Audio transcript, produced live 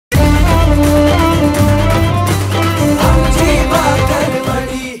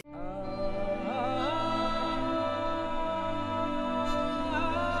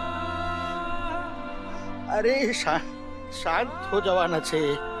अरे શાંત हो જવાના છે.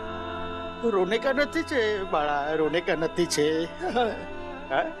 રોને કા નથી છે બાળા, રોને કા નથી છે.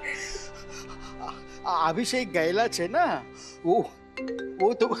 अभिषेक गैला छे ना, वो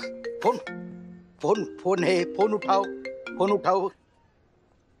तो फोन है, फोन उठाओ.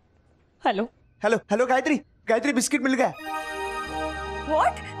 Hello hello hello Gayatri biscuit मिल गया.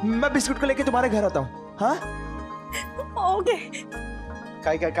 व्हाट? मैं बिस्कुट को लेके तुम्हारे घर आता हूँ. हाँ ओके.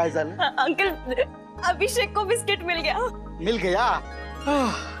 काय झालं? अंकल, अभिषेक को बिस्किट मिल गया.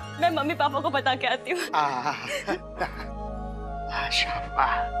 मैं मम्मी पापा को बता के आती हूँ.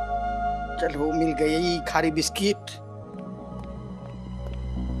 चल, वो मिल गई खारी बिस्किट.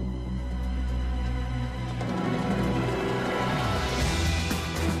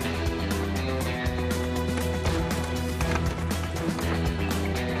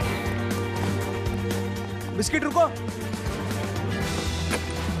 बिस्किट रुको.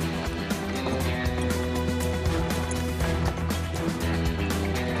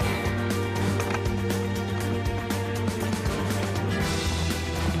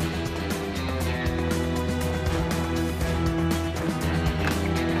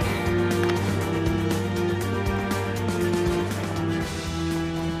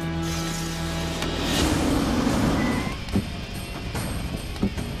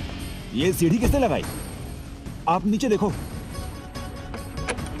 ये सीढ़ी किसने लगाई? आप नीचे देखो.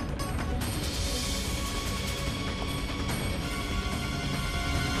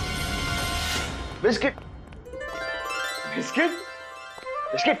 बिस्किट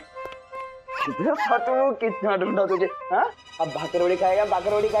कितना ढूंढा तुझे. हाँ, अब भाकरवड़ी खाएगा.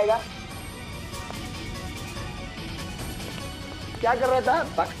 क्या कर रहा था?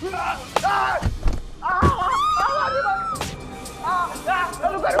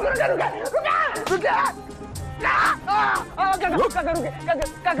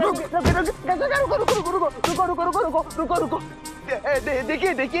 रुको.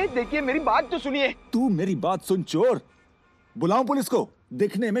 देखिए मेरी बात तो सुनिए. तू मेरी बात सुन चोर. बुलाऊं पुलिस को?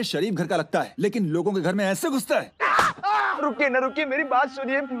 दिखने में शरीफ घर का लगता है, लेकिन लोगों के घर में ऐसे घुसता है. रुकिए मेरी बात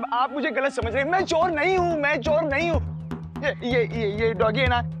सुनिए. आप मुझे गलत समझ रहे हैं. मैं चोर नहीं हूँ. ये डॉगी है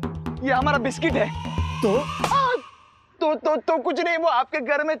ना, ये हमारा बिस्किट है. तो कुछ नहीं, वो आपके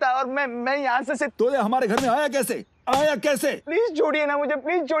घर में था और मैं यहाँ से तो ये हमारे घर में आया कैसे? प्लीज छोड़िए ना मुझे,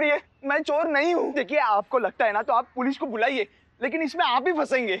 प्लीज छोड़िए. मैं चोर नहीं हूँ. देखिए, आपको लगता है ना तो आप पुलिस को बुलाइए, लेकिन इसमें आप ही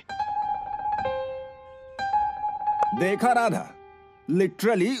फंसेंगे. देखा राधा,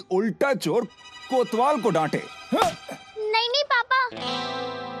 लिटरली उल्टा चोर कोतवाल को डांटे. नहीं पापा,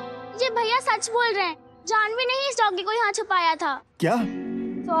 ये भैया सच बोल रहे हैं. जानवी ने ही इस डॉगी को यहाँ छुपाया था. क्या?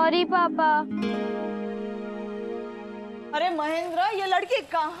 सॉरी पापा. अरे महेंद्र, ये लड़की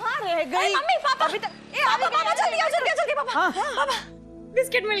कहाँ रह गई? मम्मी पापा अभी तक. पापा जल्दी पापा. हाँ. पापा,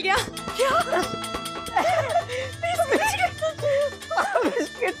 बिस्किट मिल गया. क्या?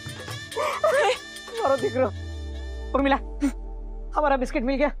 बिस्किट. मारो दिख रहा. उर्मिला, हमारा बिस्किट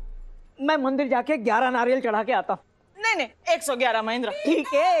मिल गया. मैं मंदिर जाके 11 नारियल चढ़ा के आता हूँ. नहीं 111 महेंद्र. ठीक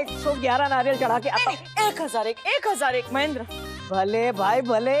है, 111 नारियल चढ़ा के आता हूँ. 1001 महेंद्र. भले भाई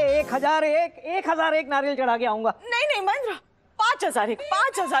भले. 1001 नारियल चढ़ा के आऊंगा. नहीं महेंद्र,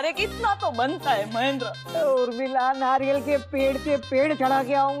 5001 इतना तो बनता है महेंद्र. उर्मिला, नारियल के पेड़ चढ़ा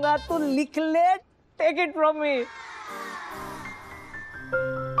के आऊंगा. तो लिख ले, take it from me.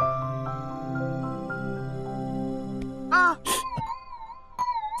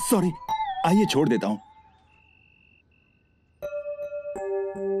 Sorry, आइए छोड़ देता हूँ.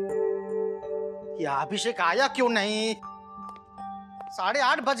 ये अभिषेक आया क्यों नहीं?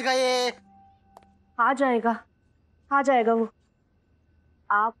 8:30 बज गए. आ जाएगा वो.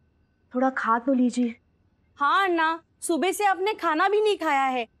 आप थोड़ा खा तो लीजिए. हाँ अन्ना, सुबह से आपने खाना भी नहीं खाया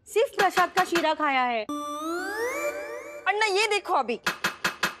है, सिर्फ प्रसाद का शीरा खाया है. अन्ना ये देखो, अभी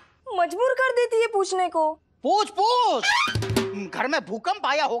मजबूर कर देती है पूछने को. पूछ. घर में भूकंप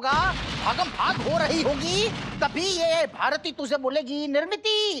आया होगा, भागम भाग हो रही होगी, तभी ये भारती तुझे बोलेगी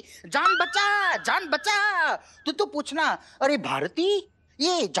निर्मिति जान बचा. तू पूछना, अरे भारती,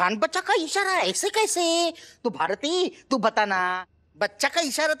 ये जान बचा का इशारा ऐसे कैसे? तो भारती तू बताना, बच्चा का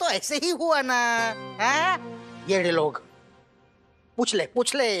इशारा तो ऐसे ही हुआ ना. है ये लोग,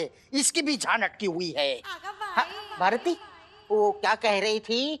 पूछ ले, इसकी भी जान अटकी हुई है. हाँ, भारती, वो क्या कह रही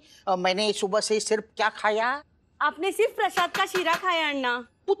थी? मैंने सुबह से सिर्फ क्या खाया? आपने सिर्फ प्रसाद का शीरा खाया अन्ना.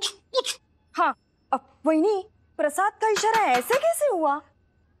 पूछ. हाँ, अब वही प्रसाद का इशारा ऐसे कैसे हुआ?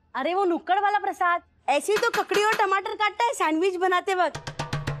 अरे वो नुक्कड़ वाला प्रसाद, ऐसे तो ककड़ी और टमाटर काटता है सैंडविच बनाते वक्त.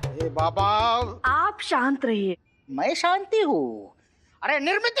 ए बाबा, आप शांत रहिए. मैं शांति हूँ. अरे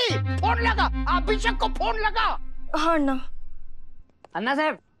निर्मिति, फोन लगा, अभिषेक को फोन लगा. हाँ अन्ना. अन्ना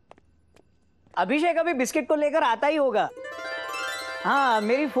साहब, अभिषेक अभी बिस्किट को लेकर आता ही होगा। हाँ,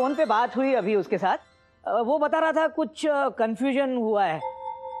 मेरी फोन पे बात हुई अभी उसके साथ। वो बता रहा था कुछ कंफ्यूजन हुआ है,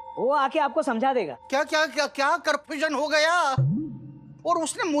 वो आके आपको समझा देगा। क्या क्या क्या क्या कंफ्यूजन हो गया? और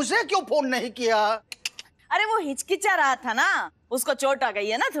उसने मुझे क्यों फोन नहीं किया? अरे वो हिचकिचा रहा था ना, उसको चोट आ गई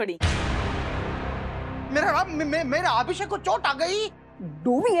है ना थोड़ी। मेरे अभिषेक को चोट आ गई?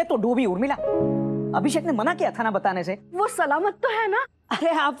 डूबी है तो डूबी उर्मिला, अभिषेक ने मना किया था ना बताने से। वो सलामत तो है ना? अरे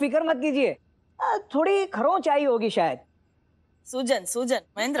आप फिक्र मत कीजिए, थोड़ी खरोंच आई होगी शायद। सूजन सूजन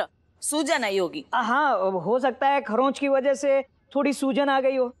महेंद्र, सूजन आई होगी। हाँ, हो सकता है खरोंच की वजह से थोड़ी सूजन आ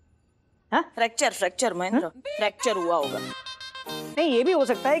गई हो। हाँ? फ्रैक्चर महेंद्र, फ्रैक्चर हुआ होगा। नहीं, ये भी हो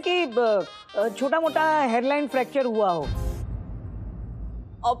सकता है कि छोटा मोटा हेयरलाइन फ्रैक्चर हुआ हो।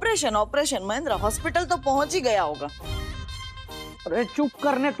 ऑपरेशन महेंद्र, हॉस्पिटल तो पहुंच ही गया होगा। अरे चुप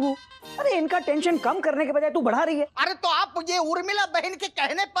करने तू। अरे इनका टेंशन कम करने के बजाय तू बढ़ा रही है। अरे तो आप ये उर्मिला बहन के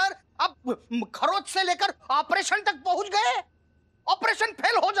कहने पर अब खरोच से लेकर ऑपरेशन तक पहुंच गए। ऑपरेशन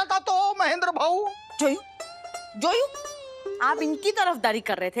फेल हो जाता तो महेंद्र भाऊ। जोयू आप इनकी तरफदारी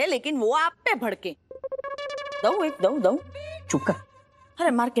कर रहे थे, लेकिन वो आप पे भड़के। दो चुप कर।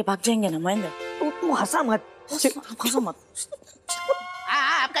 अरे मार के भाग जाएंगे ना महेंद्र। तू हंसा मत। हंसो मत।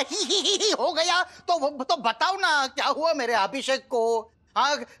 आपका ही हो गया तो बताओ ना क्या हुआ मेरे अभिषेक को?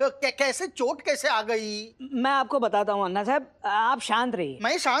 हाँ, कैसे चोट कैसे आ गई? मैं आपको बताता हूँ अन्ना साहब, आप शांत रहिए।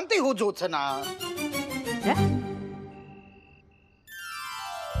 मैं शांति हूँ ज्योत्सना।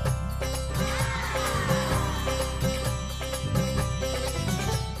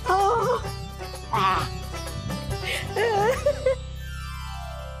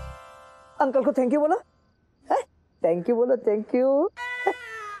 अंकल को थैंक यू बोलो। थैंक यू बोलो, थैंक यू।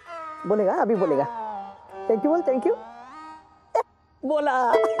 बोलेगा, अभी बोलेगा। थैंक यू बोल, थैंक यू।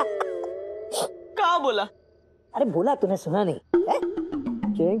 बोला। क्या बोला? अरे बोला, तूने सुना नहीं?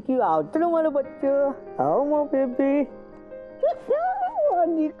 Thank you. आओ चलो मारो बच्चों, आओ माँ बेबी।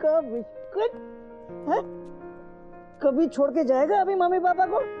 का बिस्कुट कभी छोड़ के जाएगा अभी मम्मी पापा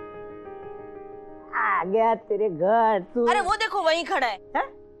को? आ गया तेरे घर तू। अरे वो देखो वहीं खड़ा है।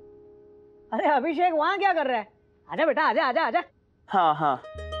 अरे अभिषेक वहाँ क्या कर रहा है? आजा बेटा, आजा आजा आजा। हाँ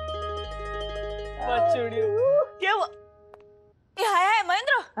क्या हुआ? ये है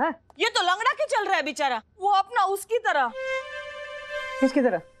महेंद्र, ये तो लंगड़ा के चल रहा है बेचारा। वो अपना उसकी तरह। किसकी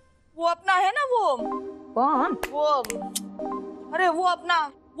तरह? वो अपना है ना वो। कौन? वो अरे वो अपना,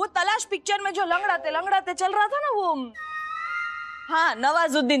 वो तलाश पिक्चर में जो लंगड़ाते चल रहा था ना वो। हाँ,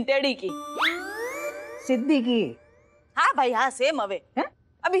 नवाजुद्दीन तेड़ी की। सिद्दीकी। हाँ भाई हाँ, सेम हवे।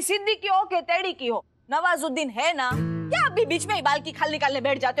 अभी सिद्दीकी हो के तेड़ी की हो, नवाजुद्दीन है ना। क्या अभी बीच में ही बाल की खाल निकालने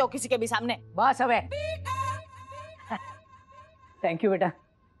बैठ जाते हो किसी के भी सामने? बस हवे। थैंक यू बेटा,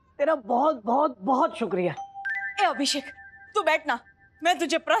 तेरा बहुत बहुत बहुत शुक्रिया। ए अभिषेक, तू बैठ ना, मैं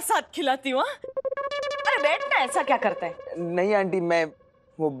तुझे प्रसाद खिलाती हूँ। अरे बैठ ना, ऐसा क्या करता है? नहीं आंटी, मैं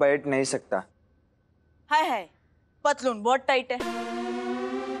वो बैठ नहीं सकता। हाय पतलून बहुत टाइट है।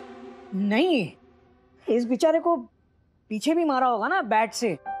 नहीं, इस बेचारे को पीछे भी मारा होगा ना बैट से,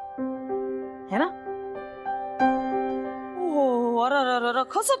 है ना? ओह अरे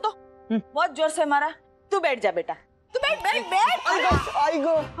खसो तो बहुत जोर से मारा। तू बैठ जा बेटा, तू बैठ। आई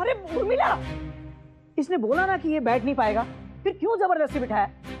गो। अरे उर्मिला, इसने बोला ना कि ये बैठ नहीं पाएगा, फिर क्यों जबरदस्ती बिठाया?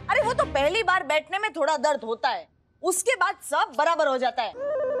 अरे वो तो पहली बार बैठने में थोड़ा दर्द होता है, उसके बाद सब बराबर हो जाता है।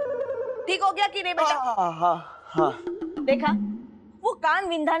 ठीक हो गया कि नहीं बेटा? हाँ। देखा, वो कान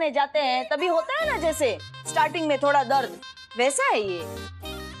विंधाने जाते हैं तभी होता है ना, जैसे स्टार्टिंग में थोड़ा दर्द, वैसा है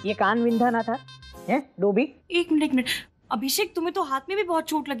ये कान विंधाना था है डोबी। एक मिनट, अभिषेक तुम्हें तो हाथ में भी बहुत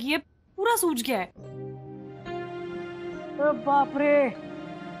चोट लगी है, पूरा सूज गया है। बाप रे,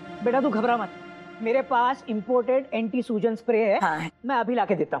 बेटा तू घबरा मत, मेरे पास इंपोर्टेड एंटी सूजन स्प्रे है। हाँ। मैं अभी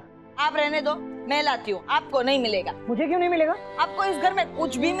लाके देता हूँ। आप रहने दो, मैं लाती हूँ। आपको नहीं मिलेगा। मुझे क्यों नहीं मिलेगा? आपको इस घर में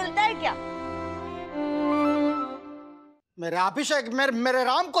कुछ भी मिलता है क्या? मेरे अभिषेक मेरे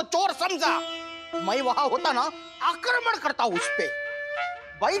राम को चोर समझा। मैं वहां होता ना, आक्रमण करता उस पे।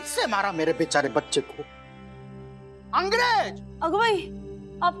 बाइट से मारा मेरे बेचारे बच्चे को। अंग्रेज! अगुवाई,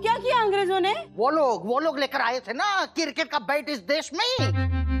 अब क्या किया अंग्रेजों ने? वो लोग लेकर आए थे ना क्रिकेट का बैट इस देश में।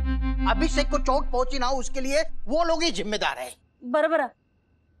 अभिषेक को चोट पहुंची ना, उसके लिए वो लोग ही जिम्मेदार है। बराबर।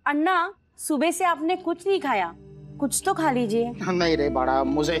 अन्ना, सुबह से आपने कुछ नहीं खाया, कुछ तो खा लीजिए। नहीं रे बड़ा,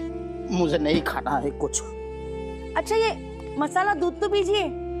 मुझे नहीं खाना है कुछ। अच्छा, ये मसाला दूध तो पीजिए।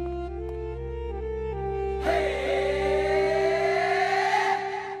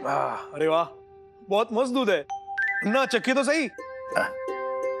 अरे वाह, बहुत मस्त दूध है ना, चक्की तो सही।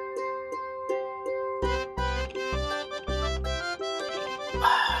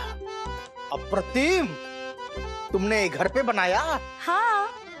 अप्रतिम, तुमने घर पे बनाया? हाँ,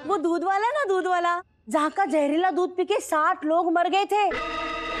 वो दूध वाला ना, दूध वाला जहाँ का जहरीला दूध पी के 60 लोग मर गए थे।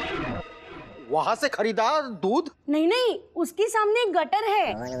 वहाँ से खरीदा दूध? नहीं नहीं, उसके सामने एक गटर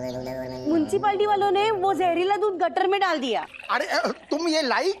है, म्युनिसिपैलिटी वालों ने वो जहरीला दूध गटर में डाल दिया। अरे तुम ये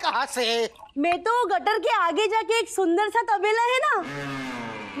लाई कहाँ से? मैं तो गटर के आगे जाके एक सुंदर सा तबेला है ना,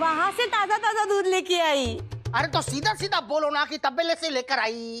 वहाँ से ताजा ताजा दूध लेके आई। अरे तो सीधा सीधा बोलो ना कि तबेले से लेकर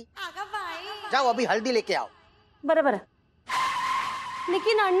आई। जाओ अभी हल्दी लेके आओ। बराबर।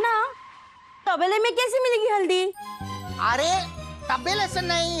 लेकिन अन्ना, तबेले में कैसे मिलेगी हल्दी? अरे तबेले से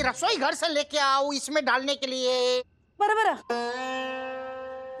नहीं, रसोई घर से लेके आओ इसमें डालने के लिए। बराबर।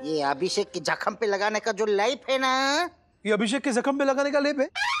 ये अभिषेक के जख्म पे लगाने का जो लेप है ना। ये अभिषेक के जख्म पे लगाने का लेप है?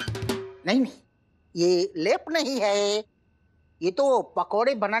 नहीं, ये लेप नहीं है, ये तो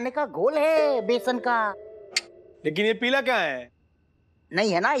पकोड़े बनाने का घोल है बेसन का। लेकिन ये पीला क्या है?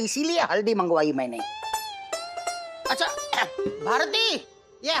 नहीं है ना, इसीलिए हल्दी मंगवाई मैंने। अच्छा भारती,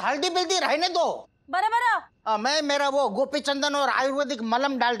 ये हल्दी बिल्दी रहने दो। बराबर। मैं मेरा वो गोपी चंदन और आयुर्वेदिक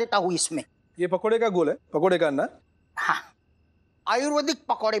मलम डाल देता हूँ इसमें। ये पकोड़े का गोल है, पकोड़े का ना? हाँ, आयुर्वेदिक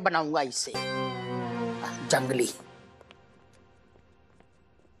पकोड़े बनाऊंगा इससे, जंगली।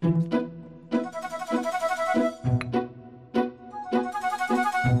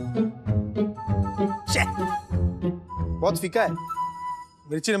 बहुत फीका है,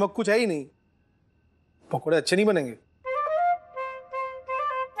 मिर्ची नमक कुछ है ही नहीं, पकोड़े अच्छे नहीं बनेंगे।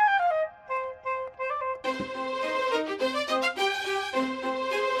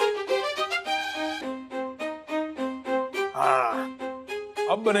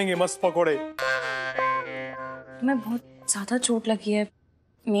 अब बनेंगे मस्त पकोड़े। मैं बहुत ज्यादा चोट लगी है,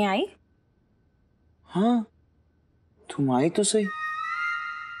 मैं आई? हाँ तुम आई तो सही,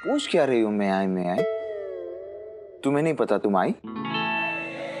 पूछ क्या रही हो? मैं आई? तुम्हें नहीं पता तुम आई?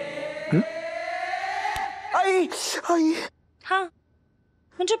 आई आई। हाँ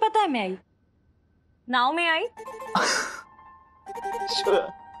मुझे पता है मैं आई। नाउ मैं आई।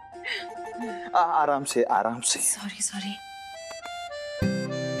 आराम से आराम से। Sorry sorry.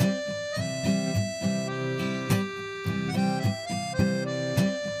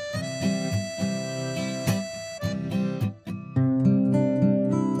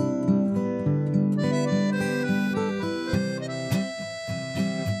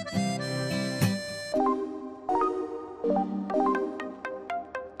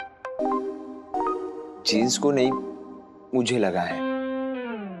 जीन्स को नहीं, मुझे लगा है।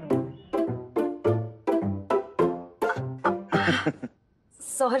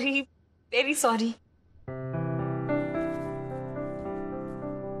 Sorry, very sorry.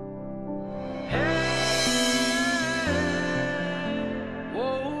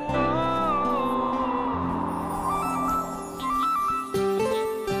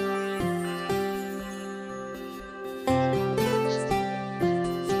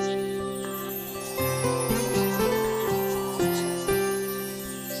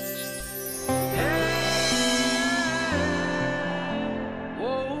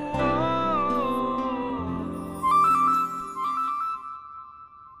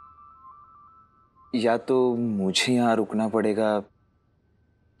 या तो मुझे यहाँ रुकना पड़ेगा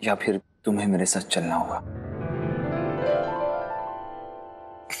या फिर तुम्हें मेरे साथ चलना होगा।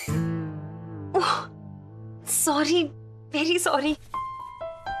 Sorry, very sorry.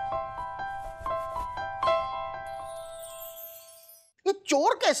 ये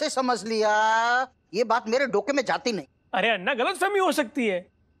चोर कैसे समझ लिया? ये बात मेरे डोके में जाती नहीं। अरे अन्ना, गलतफहमी हो सकती है।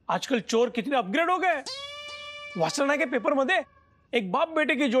 आजकल चोर कितने अपग्रेड हो गए। वासना के पेपर मध्ये एक बाप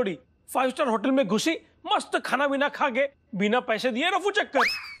बेटे की जोड़ी 5 स्टार होटल में घुसी, मस्त खाना बिना खा के बिना पैसे दिए रफू चक्कर।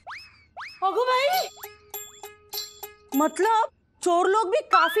 अगो भाई, मतलब चोर लोग भी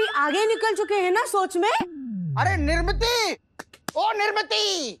काफी आगे निकल चुके हैं ना सोच में। अरे निर्मिति, ओ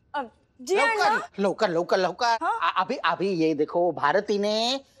निर्मिति, जी लौकर लौकर लौकर लौकर। हाँ? अभी अभी ये देखो, भारती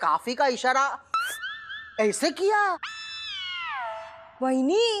ने काफी का इशारा ऐसे किया।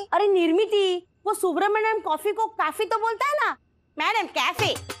 वहीनी, अरे निर्मिति, वो सुब्रमण्यम कॉफी को काफी तो बोलता है ना, मैडम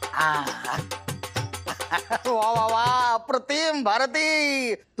कैफे। वाह वाह वाह, अप्रतिम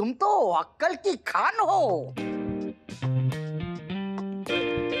भारती, तुम तो अक्कल की खान हो।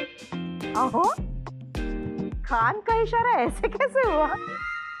 अहो, खान का इशारा ऐसे कैसे हुआ?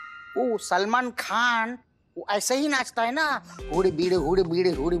 वो सलमान खान वो ऐसे ही नाचता है ना, हुड़ी बीड़े हुड़ी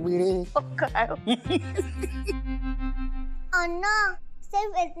बीड़े हुड़ी बीड़े। अन्ना,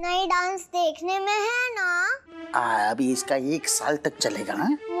 सिर्फ इतना ही डांस देखने में है ना? अभी इसका 1 साल तक चलेगा।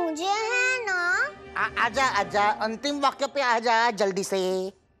 मुझे है ना? आजा आजा, अंतिम वाक्य पे आजा जल्दी से।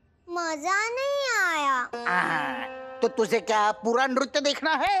 मजा नहीं आया। तो तुझे क्या पूरा नृत्य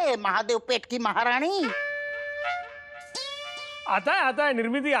देखना है, महादेव पेट की महारानी? आता है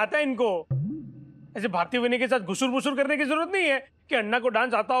निर्मिति, आता है इनको। ऐसे भारतीय विनय के साथ घुसुर मुसुर करने की जरूरत नहीं है कि अन्ना को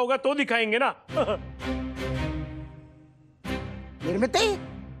डांस आता होगा तो दिखाएंगे ना। निर्मिति,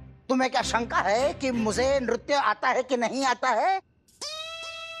 तुम्हें क्या शंका है कि मुझे नृत्य आता है कि नहीं आता है?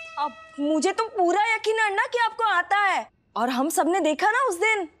 अब मुझे तो पूरा यकीन है अन्ना कि आपको आता है, और हम सबने देखा ना उस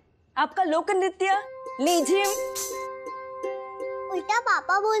दिन आपका लोक नृत्य। लीजिए। उल्टा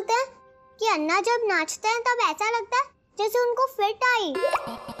पापा बोलते हैं कि अन्ना जब नाचते हैं तब ऐसा लगता है जैसे उनको फिट आई।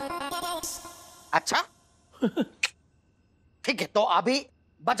 अच्छा ठीक है, तो अभी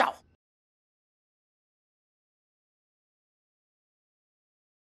बजाओ।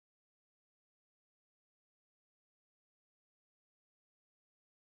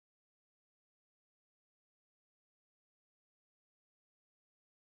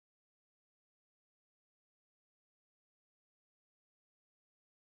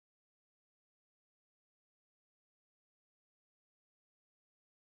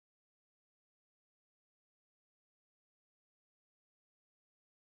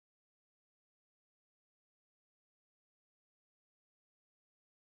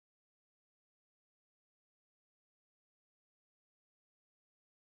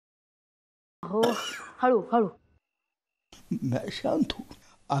 हो, हळू हळू। मैं शांत हूँ।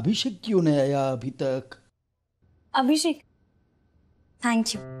 अभिषेक क्यों नहीं आया अभी तक? अभिषेक,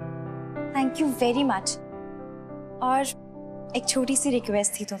 थैंक यू वेरी मच। और एक छोटी सी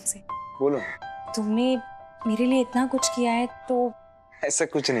रिक्वेस्ट थी तुमसे। बोलो। तुमने मेरे लिए इतना कुछ किया है तो। ऐसा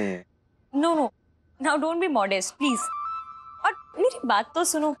कुछ नहीं है। No no, now don't be modest please. और मेरी बात तो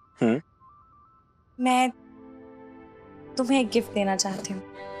सुनो। मैं तुम्हें एक गिफ्ट देना चाहती हूँ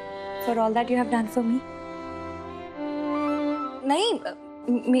for all that you have done for me.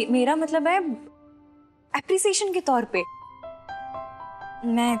 नहीं, मेरा मतलब है एप्रिसिएशन के तौर पे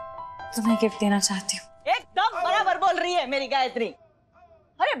मैं तुम्हें गिफ्ट देना चाहती हूँ। एकदम बराबर बोल रही है मेरी गायत्री।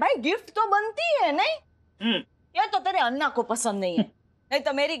 अरे भाई गिफ्ट तो बनती है नहीं? ये तो तेरे अन्ना को पसंद नहीं है। नहीं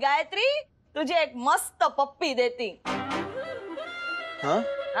तो मेरी गायत्री तुझे एक मस्त पप्पी देती। हाँ?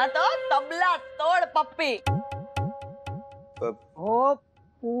 हाँ तो तबला तोड़ पप्पी। ओ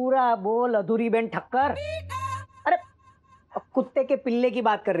पूरा बोल अधूरी बेन ठक्कर। अरे कुत्ते के पिल्ले की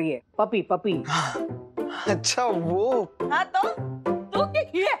बात कर रही है, पपी पपी। अच्छा वो। हाँ तो तू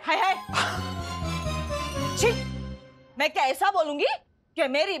क्या है? छी, मैं क्या ऐसा बोलूंगी कि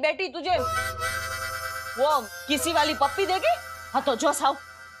मेरी बेटी तुझे वो किसी वाली पप्पी देगी? हाँ तो जो साव।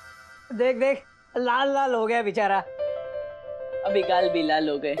 देख देख लाल लाल हो गया बेचारा। अभी गाल भी लाल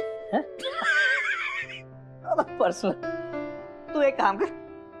हो गए। पर्सनल। तू एक काम कर,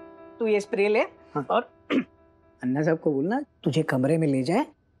 तू ये स्प्रे ले और अन्ना साहब को बोलना तुझे कमरे में ले जाए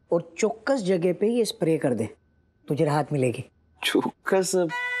और चौकस जगह पे ये स्प्रे कर दे, तुझे राहत मिलेगी। चौकस?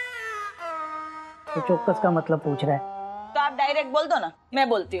 तो चौकस का मतलब पूछ रहा है तो आप डायरेक्ट बोल दो ना, मैं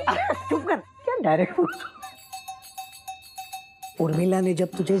बोलती हूँ। चुप कर, क्या डायरेक्ट बोल? उर्मिला ने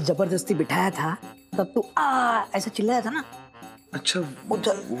जब तुझे जबरदस्ती बिठाया था तब तू आ ऐसा चिल्लाया था ना। अच्छा वो।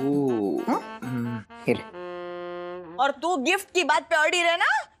 ये ले। और तू गिफ्ट की बात पे अड़ी रहे ना,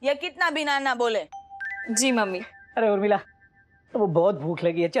 ये कितना भी ना बोले। जी मम्मी। अरे उर्मिला, तो वो बहुत भूख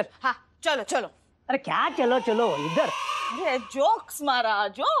लगी है, चल। हाँ चलो चलो। अरे क्या चलो चलो, इधर। अरे जोक्स मारा,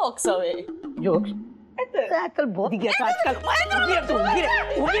 जोक्स हवे। जोक्स? आजकल बहुत गया आजकल।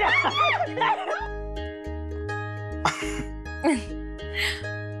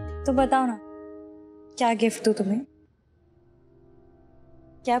 तो बताओ ना, क्या गिफ्ट दूं तुम्हें?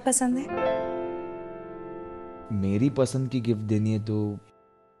 क्या पसंद है? मेरी पसंद की गिफ्ट देनी है तो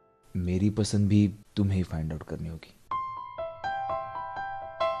मेरी पसंद भी तुम्हें ही फाइंड आउट करनी होगी।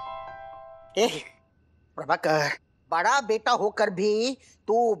 प्रभाकर, बड़ा बेटा होकर भी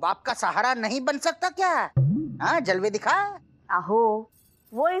तू बाप का सहारा नहीं बन सकता क्या? हाँ, जलवे दिखा। आहो,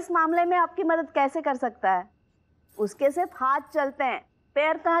 वो इस मामले में आपकी मदद कैसे कर सकता है? उसके सिर्फ हाथ चलते हैं,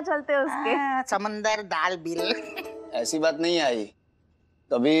 पैर कहाँ चलते हैं उसके? समंदर दाल बिल। ऐसी बात नहीं आई,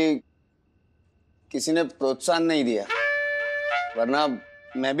 कभी किसी ने प्रोत्साहन नहीं दिया, वरना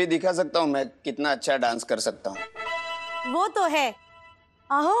मैं भी दिखा सकता हूँ मैं कितना अच्छा डांस कर सकता हूँ। वो तो है।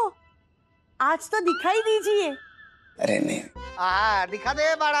 आहो, आज तो दिखाई दीजिए। अरे नहीं। दिखा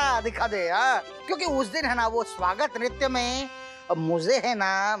दे बड़ा, दिखा दे। क्योंकि उस दिन है ना वो स्वागत नृत्य में मुझे है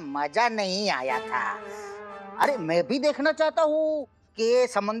ना मजा नहीं आया था। अरे मैं भी देखना चाहता हूँ कि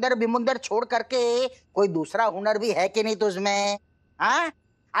समंदर बिमुंदर छोड़ करके कोई दूसरा हुनर भी है कि नहीं तुझमें। हाँ,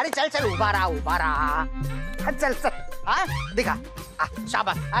 अरे चल चल उबारा चल चल। हाँ दिखा।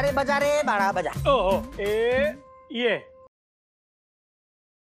 शाबाश। अरे बजा रे बड़ा, बजा। ओहो, ये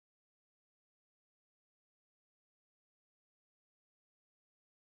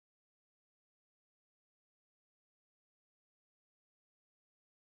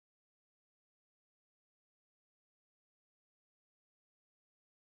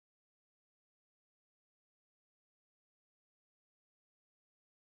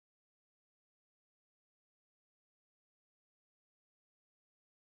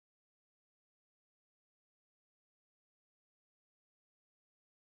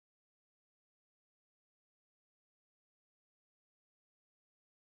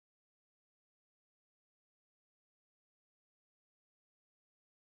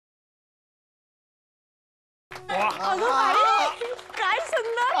काय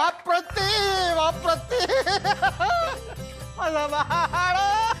सुंदर. अप्रतिम अप्रतिम. मला बाळ.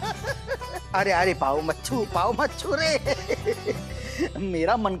 अरे अरे पाव मच्छू रे.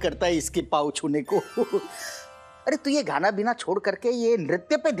 मेरा मन करता है इसके पाव छूने को. अरे तू ये गाना बिना छोड़ करके ये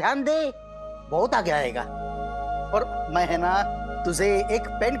नृत्य पे ध्यान दे, बहुत आगे आएगा. और मैं है ना तुझे एक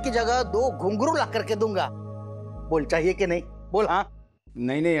पेन की जगह 2 घुंघरू ला करके दूंगा. बोल चाहिए कि नहीं? बोल. हाँ.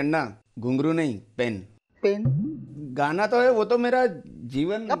 नहीं अन्ना, घुंघरू नहीं, पेन. पेन? गाना तो है, वो तो मेरा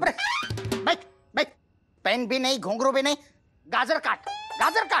जीवन. बैठ. पेन भी नहीं, घुंघरू भी नहीं, गाजर काट.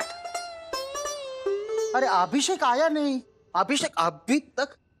 अरे अभिषेक आया नहीं. अभिषेक अभी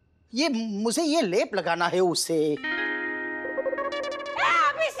तक. ये मुझे ये लेप लगाना है उसे.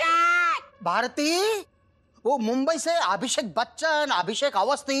 अभिषेक! भारती, वो मुंबई से अभिषेक बच्चन, अभिषेक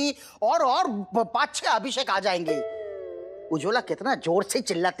अवस्थी और 5-6 अभिषेक आ जाएंगे. उज्ज्वला कितना जोर से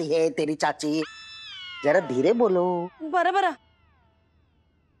चिल्लाती है तेरी चाची. जरा धीरे बोलो. बरं.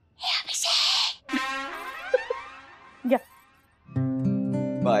 अभिषेक.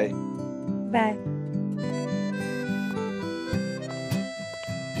 बाय. बाय.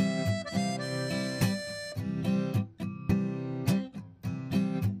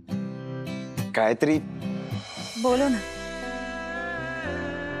 गायत्री, बोलो ना.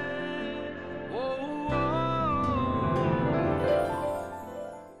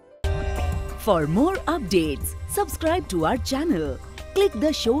 For more updates, subscribe to our channel, click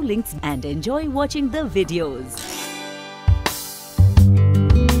the show links and enjoy watching the videos.